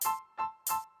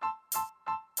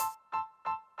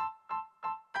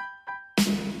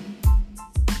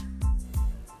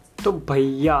तो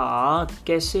भैया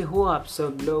कैसे हो आप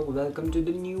सब लोग। Welcome to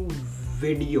the new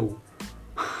video.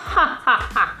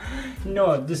 No,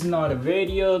 this is not a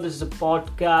video, this is a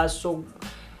podcast. So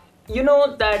you know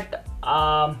that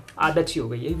आदत सी हो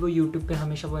गई है वो यूट्यूब पे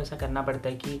हमेशा वो ऐसा करना पड़ता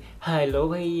है कि हेलो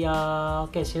भैया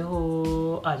कैसे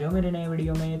हो, आ जाओ मेरे नए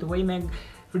वीडियो में। तो वही मैं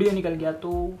वीडियो निकल गया,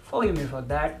 तो forgive me for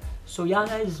that. So yeah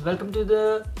guys, welcome to the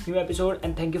new episode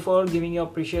and thank you for giving your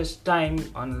precious time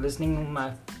on listening to my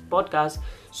podcast.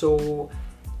 So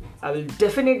I will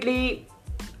definitely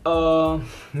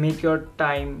make your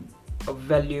time a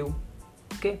value,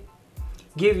 okay,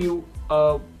 give you a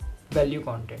value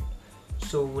content.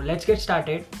 So let's get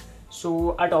started. So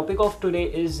our topic of today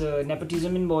is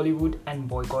nepotism in Bollywood and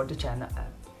boycott the China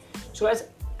app. So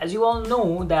as you all know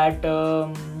that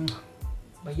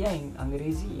भैया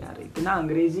अंग्रेजी यार, इतना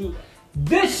अंग्रेजी,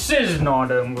 this is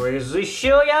not अंग्रेजी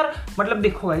show यार। मतलब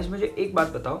देखो guys, मुझे एक बात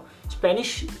बताओ,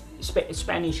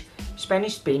 स्पेनिश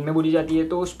स्पेन में बोली जाती है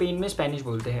तो स्पेन में स्पेनिश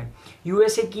बोलते हैं।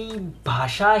 यूएसए की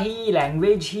भाषा ही,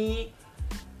 लैंग्वेज ही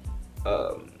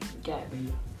क्या है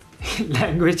भैया?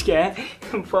 लैंग्वेज क्या है?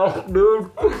 डूड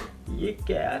ये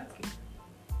क्या,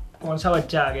 कौन सा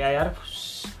बच्चा आ गया यार?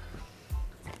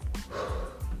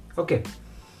 ओके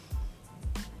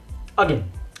अगेन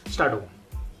स्टार्ट हो।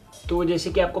 तो जैसे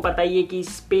कि आपको पता ही है कि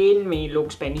स्पेन में लोग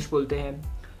स्पेनिश बोलते हैं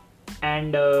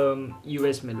एंड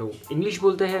यूएस में लोग इंग्लिश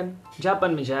बोलते हैं,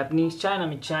 जापान में जापानीज, चाइना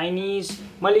में चाइनीज़,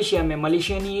 मलेशिया में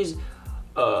मलेशियनीज़,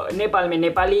 नेपाल में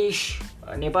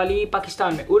नेपाली,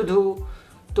 पाकिस्तान में उर्दू।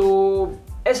 तो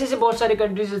ऐसे ऐसे बहुत सारे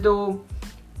कंट्रीज है। तो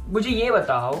मुझे ये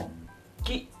बताओ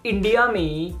कि इंडिया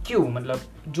में क्यों, मतलब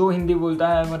जो हिंदी बोलता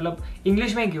है, मतलब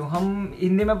इंग्लिश में क्यों हम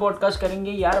हिंदी में पॉडकास्ट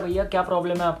करेंगे यार? भैया क्या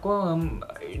प्रॉब्लम है आपको? हम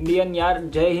इंडियन यार,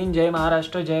 जय हिंद, जय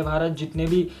महाराष्ट्र, जय भारत, जितने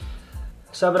भी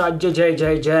सब राज्य, जय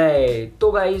जय जय।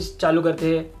 तो गाइस चालू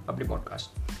करते हैं अपनी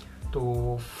पॉडकास्ट।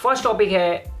 तो फर्स्ट टॉपिक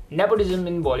है नेपोटिज्म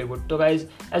इन बॉलीवुड। तो guys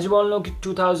as you all know कि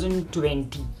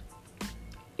 2020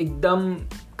 एकदम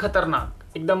खतरनाक,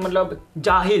 एकदम मतलब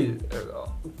जाहिल,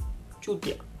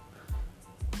 चूतिया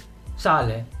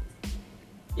साल है।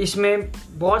 इसमें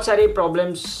बहुत सारे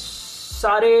प्रॉब्लम्स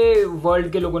सारे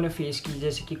वर्ल्ड के लोगों ने फेस की,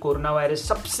 जैसे कि कोरोना वायरस,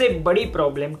 सबसे बड़ी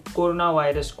प्रॉब्लम कोरोना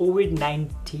वायरस,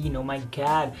 कोविड-19। ओ माय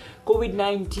गॉड,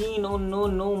 कोविड-19, oh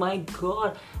no my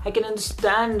god, I can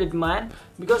understand it man,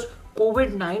 because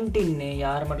कोविड-19 ने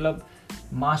यार मतलब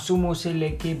मासूमों से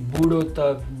लेके बूढ़ों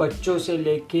तक, बच्चों से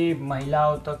लेके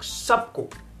महिलाओं तक सबको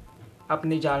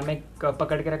अपने जाल में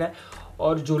पकड़ के रखा है।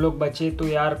 और जो लोग बचे तो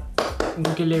यार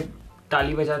उनके लिए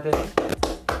ताली बजाते रहे,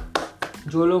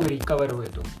 जो लोग रिकवर हुए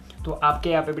तो आपके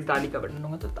यहाँ पे भी ताली का बटन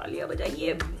होगा तो तालियां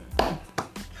बजाइए।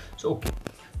 सो ओके,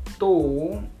 तो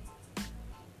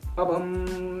अब हम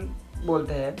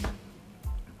बोलते हैं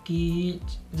कि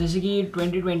जैसे कि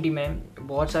 2020 में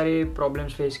बहुत सारे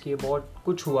प्रॉब्लम्स फेस किए, बहुत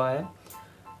कुछ हुआ है।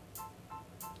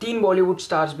 3 बॉलीवुड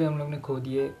स्टार्स भी हम लोग ने खो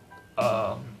दिए।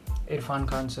 इरफान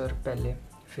खान सर पहले,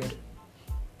 फिर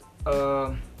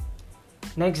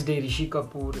next day Rishi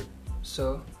Kapoor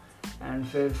sir, and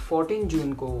फिर 14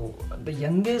 जून को द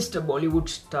यंगेस्ट बॉलीवुड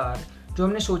स्टार, जो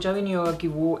हमने सोचा भी नहीं होगा कि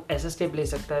वो ऐसा स्टेप ले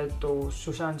सकता है, तो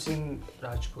सुशांत सिंह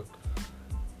राजपूत।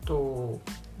 तो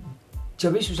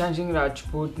जब भी सुशांत सिंह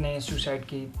राजपूत ने सुसाइड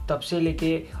की, तब से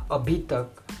लेके अभी तक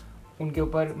उनके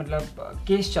ऊपर मतलब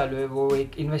केस चालू है, वो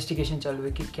एक इन्वेस्टिगेशन चालू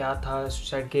है कि क्या था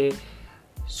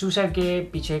सुसाइड के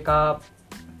पीछे का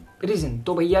रीज़न।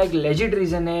 तो भैया एक लेजिट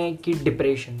रीज़न है कि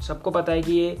डिप्रेशन। सबको पता है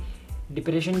कि ये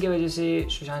डिप्रेशन की वजह से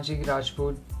सुशांत सिंह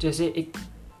राजपूत जैसे एक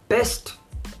best,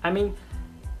 I mean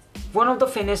one of the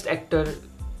finest actor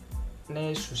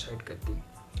ने सुसाइड कर दी।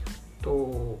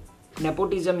 तो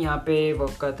नेपोटिज्म यहाँ पे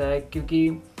वर्क करता है, क्योंकि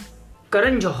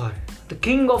Karan Johar, the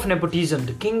king of nepotism,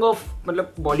 the king of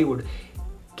मतलब Bollywood,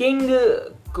 king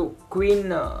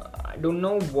queen, I don't know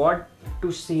what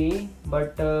to से,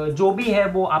 बट जो भी है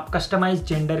वो आप कस्टमाइज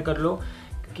जेंडर कर लो,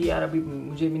 क्योंकि यार अभी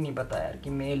मुझे भी नहीं पता यार कि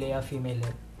मेल है या फीमेल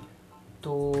है।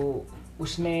 तो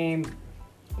उसने,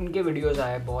 उनके वीडियोस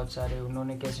आए बहुत सारे,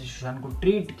 उन्होंने कैसे सुशांत को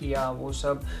ट्रीट किया वो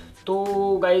सब।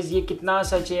 तो गाइज ये कितना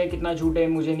सच है कितना झूठ है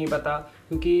मुझे नहीं पता,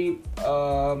 क्योंकि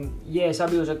ये ऐसा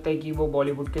भी हो सकता है कि वो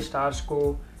बॉलीवुड के स्टार्स को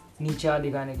नीचा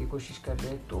दिखाने की कोशिश कर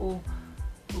रहे। तो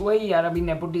वही यार, अभी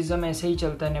नेपोटिज्म ऐसे ही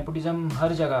चलता है। नेपोटिज्म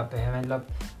हर जगह पे है, मतलब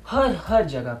हर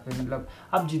जगह पे, मतलब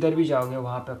आप जिधर भी जाओगे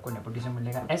वहाँ पे आपको नेपोटिज्म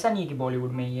मिलेगा। ऐसा नहीं है कि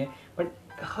बॉलीवुड में ही है, बट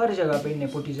हर जगह पे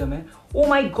नेपोटिज्म है। ओ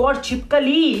माय गॉड,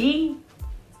 छिपकली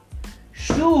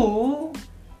शू।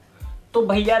 तो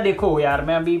भैया देखो यार,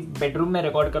 मैं अभी बेडरूम में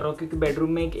रिकॉर्ड कर रहा हूँ, क्योंकि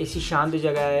बेडरूम में एक ऐसी शांत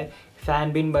जगह है,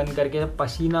 फैन बिन बंद करके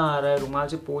पसीना आ रहा है, रुमाल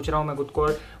से पोंछ रहा हूँ मैं खुद को,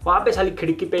 और वहाँ पे साली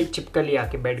खिड़की पे एक छिपकली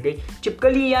आके बैठ गई।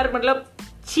 छिपकली यार मतलब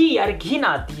छी यार, घिन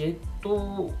आती है।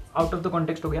 तो आउट ऑफ द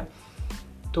कॉन्टेक्स्ट हो गया।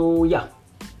 तो या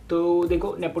तो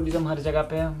देखो नेपोटिज्म हर जगह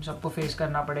पे है, हम सबको फेस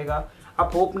करना पड़ेगा।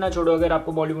 आप होप ना छोड़ो, अगर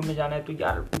आपको बॉलीवुड में जाना है तो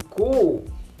यार गो,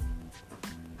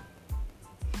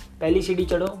 पहली सीढ़ी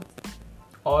चढ़ो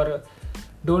और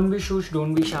डोंट बी शूश,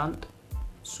 डोंट बी शांत,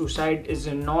 suicide is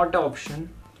not a option.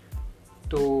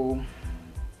 तो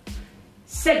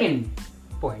सेकेंड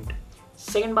पॉइंट,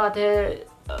 सेकेंड बात है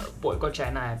boycott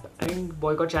China app, I mean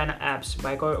boycott China apps,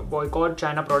 boycott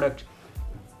China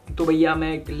product. तो भैया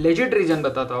मैं एक लेजिट रीजन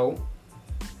बताता हूँ।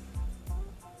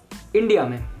 इंडिया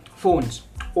में phones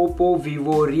Oppo,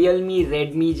 Vivo, Realme,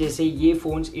 Redmi जैसे ये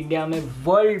फ़ोन्स इंडिया में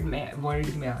वर्ल्ड में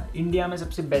इंडिया में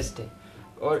सबसे बेस्ट है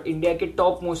और इंडिया के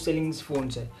टॉप मोस्ट सेलिंग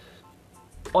फ़ोन्स है,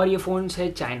 और ये फ़ोन्स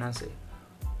है चाइना से।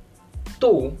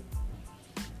 तो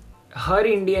हर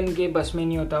इंडियन के बस में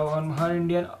नहीं होता और हर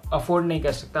इंडियन अफोर्ड नहीं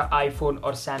कर सकता आईफोन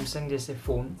और सैमसंग जैसे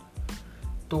फ़ोन।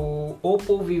 तो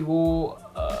ओप्पो, वीवो,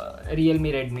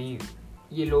 रियलमी, रेडमी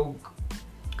ये लोग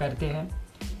करते हैं।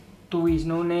 तो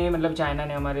इन्होंने मतलब चाइना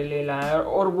ने हमारे लिए लाया,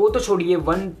 और वो तो छोड़िए,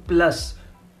 वन प्लस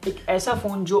एक ऐसा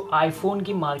फ़ोन जो आईफोन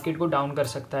की मार्केट को डाउन कर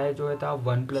सकता है, जो है था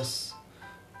वन प्लस।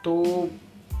 तो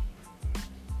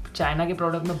चाइना के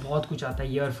प्रोडक्ट में बहुत कुछ आता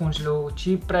है। ईयरफोन्स लो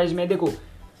चीप प्राइस में, देखो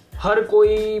हर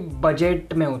कोई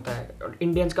बजट में होता है और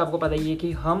इंडियंस का आपको पता ही है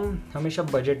कि हम हमेशा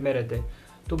बजट में रहते हैं।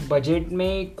 तो बजट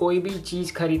में कोई भी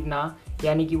चीज़ खरीदना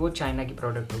यानी कि वो चाइना की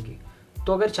प्रोडक्ट होगी।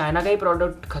 तो अगर चाइना का ही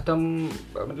प्रोडक्ट ख़त्म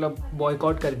मतलब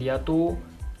बॉयकॉट कर दिया तो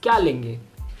क्या लेंगे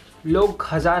लोग?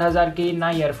 हज़ार के ना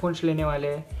ईयरफोन्स लेने वाले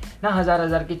हैं, ना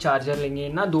हज़ार के चार्जर लेंगे,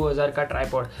 ना 2000 का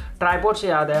ट्राईपॉड से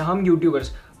याद है, हम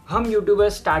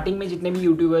यूट्यूबर्स स्टार्टिंग में जितने भी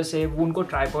यूट्यूबर्स हैं वो उनको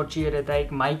ट्राईपॉड चाहिए रहता है,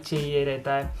 एक माइक चाहिए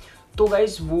रहता है। तो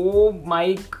गाइस वो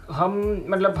माइक हम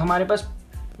मतलब हमारे पास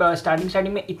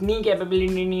स्टार्टिंग में इतनी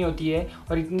कैपेबिलिटी नहीं होती है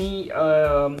और इतनी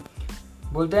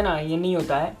बोलते हैं ना, ये नहीं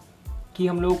होता है कि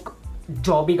हम लोग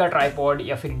जॉबी का ट्राईपॉड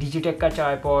या फिर डिजिटेक का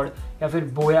ट्राईपॉड या फिर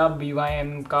बोया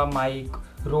BYM का माइक,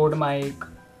 रोड माइक,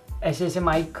 ऐसे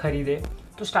माइक खरीदे।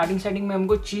 तो स्टार्टिंग में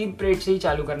हमको चीप रेट से ही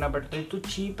चालू करना पड़ता है। तो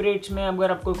चीप रेट्स में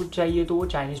अगर आपको कुछ चाहिए तो वो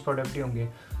चाइनीज़ प्रोडक्ट ही होंगे।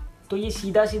 तो ये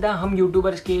सीधा हम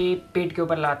यूट्यूबर्स के पेट के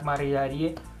ऊपर लात मारी जा रही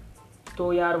है।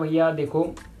 तो यार भैया देखो,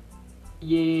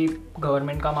 ये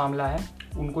गवर्नमेंट का मामला है,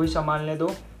 उनको ही संभालने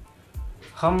दो।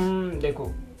 हम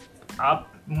देखो, आप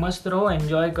मस्त रहो,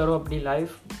 एंजॉय करो अपनी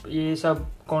लाइफ, ये सब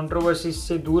कंट्रोवर्सी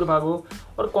से दूर भागो।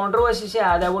 और कंट्रोवर्सी से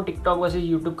याद है वो टिकटॉक वर्सेस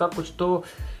यूट्यूब का कुछ तो,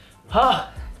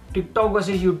 हाँ टिकटॉक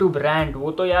वर्सेस यूट्यूब रैंट,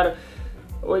 वो तो यार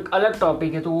वो एक अलग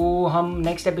टॉपिक है। तो वो हम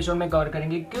नेक्स्ट एपिसोड में कवर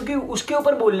करेंगे, क्योंकि उसके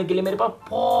ऊपर बोलने के लिए मेरे पास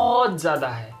बहुत ज़्यादा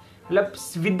है, मतलब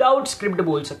विदाउट स्क्रिप्ट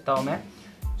बोल सकता हूँ मैं।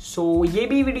 सो ये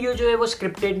भी वीडियो जो है वो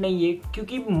स्क्रिप्टेड नहीं है,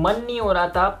 क्योंकि मन नहीं हो रहा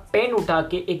था पेन उठा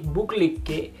के एक बुक लिख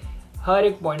के हर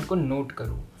एक पॉइंट को नोट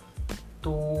करूँ।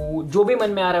 तो जो भी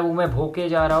मन में आ रहा है वो मैं भोके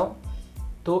जा रहा हूँ।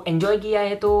 तो एंजॉय किया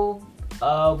है तो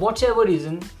व्हाट्स एवर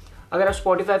रीज़न, अगर आप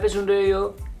स्पॉटिफाई पे सुन रहे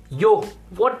हो, yo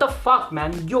what the fuck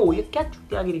man, यो ये क्या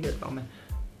चुतियागिरी करता हूँ मैं।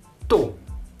 तो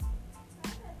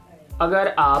अगर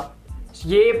आप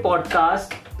ये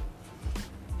पॉडकास्ट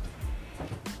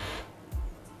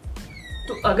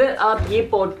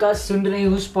सुन रहे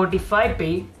हो स्पॉटिफाई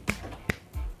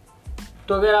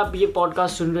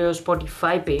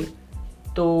पे,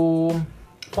 तो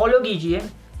फॉलो कीजिए।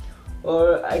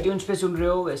 और आईट्यून्स पे सुन रहे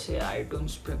हो, वैसे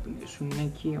आईट्यून्स पे सुनने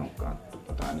की होगा तो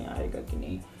पता नहीं आएगा कि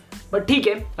नहीं, बट ठीक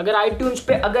है। अगर आईट्यून्स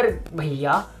पे अगर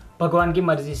भैया भगवान की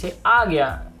मर्जी से आ गया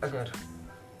अगर,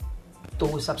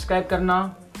 तो सब्सक्राइब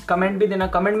करना, कमेंट भी देना,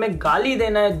 कमेंट में गाली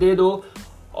देना है दे दो,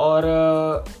 और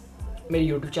मेरे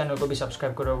यूट्यूब चैनल को भी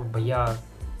सब्सक्राइब करो भैया,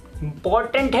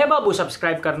 इम्पॉर्टेंट है बाबू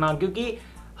सब्सक्राइब करना, क्योंकि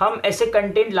हम ऐसे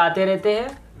कंटेंट लाते रहते हैं।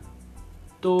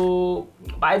 तो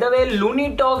by the way Luni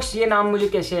talks, ये नाम मुझे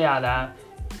कैसे याद आया?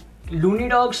 लूनी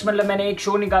टॉक्स मतलब मैंने एक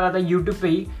शो निकाला था यूट्यूब पे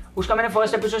ही, उसका मैंने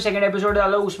फर्स्ट एपिसोड सेकंड एपिसोड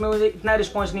डाला, उसमें मुझे इतना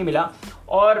रिस्पांस नहीं मिला,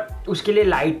 और उसके लिए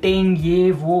लाइटिंग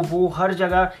ये वो हर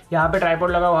जगह, यहाँ पे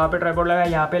ट्राइपॉड लगा, वहाँ पे ट्राइपॉड लगा,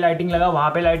 यहाँ पे लाइटिंग लगा, वहाँ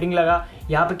पे लाइटिंग लगा,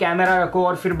 यहाँ पे कैमरा रखो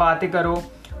और फिर बातें करो।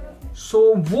 सो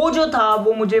वो जो था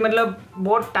वो मुझे मतलब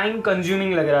बहुत टाइम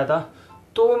कंज्यूमिंग लग रहा था।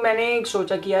 तो मैंने एक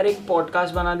सोचा कि यार एक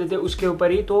पॉडकास्ट बना देते उसके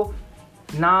ऊपर ही, तो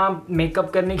ना मेकअप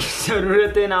करने की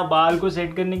ज़रूरत है, ना बाल को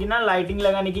सेट करने की, ना लाइटिंग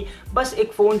लगाने की, बस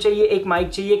एक फ़ोन चाहिए, एक माइक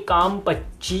चाहिए, काम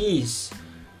 25।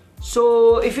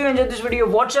 So if you enjoy this video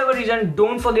what's ever reason,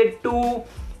 don't forget to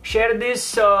share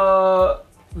this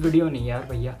video, नहीं यार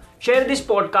भैया, share this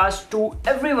podcast to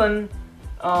everyone.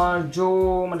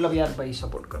 जो मतलब यार भाई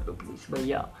सपोर्ट कर दो प्लीज़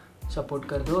भैया, सपोर्ट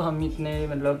कर दो। हम इतने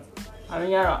मतलब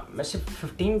यार मैं सिर्फ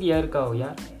 15 ईयर का हो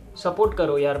यार, सपोर्ट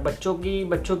करो यार। बच्चों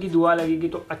की दुआ लगेगी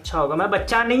तो अच्छा होगा। मैं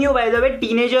बच्चा नहीं हूँ, बाय द वे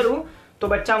टीनेजर हूँ, तो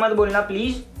बच्चा मत बोलना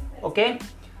प्लीज़, ओके।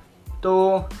 तो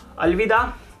अलविदा।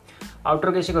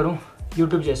 आउटरो कैसे करूँ,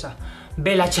 यूट्यूब जैसा,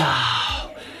 बेला चाओ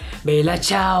बेला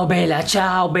चाओ बेला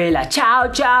चाओ बेला चाओ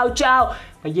चाओ चाओ।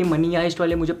 ये मनी हाइस्ट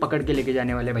वाले मुझे पकड़ के लेके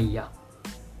जाने वाले भैया।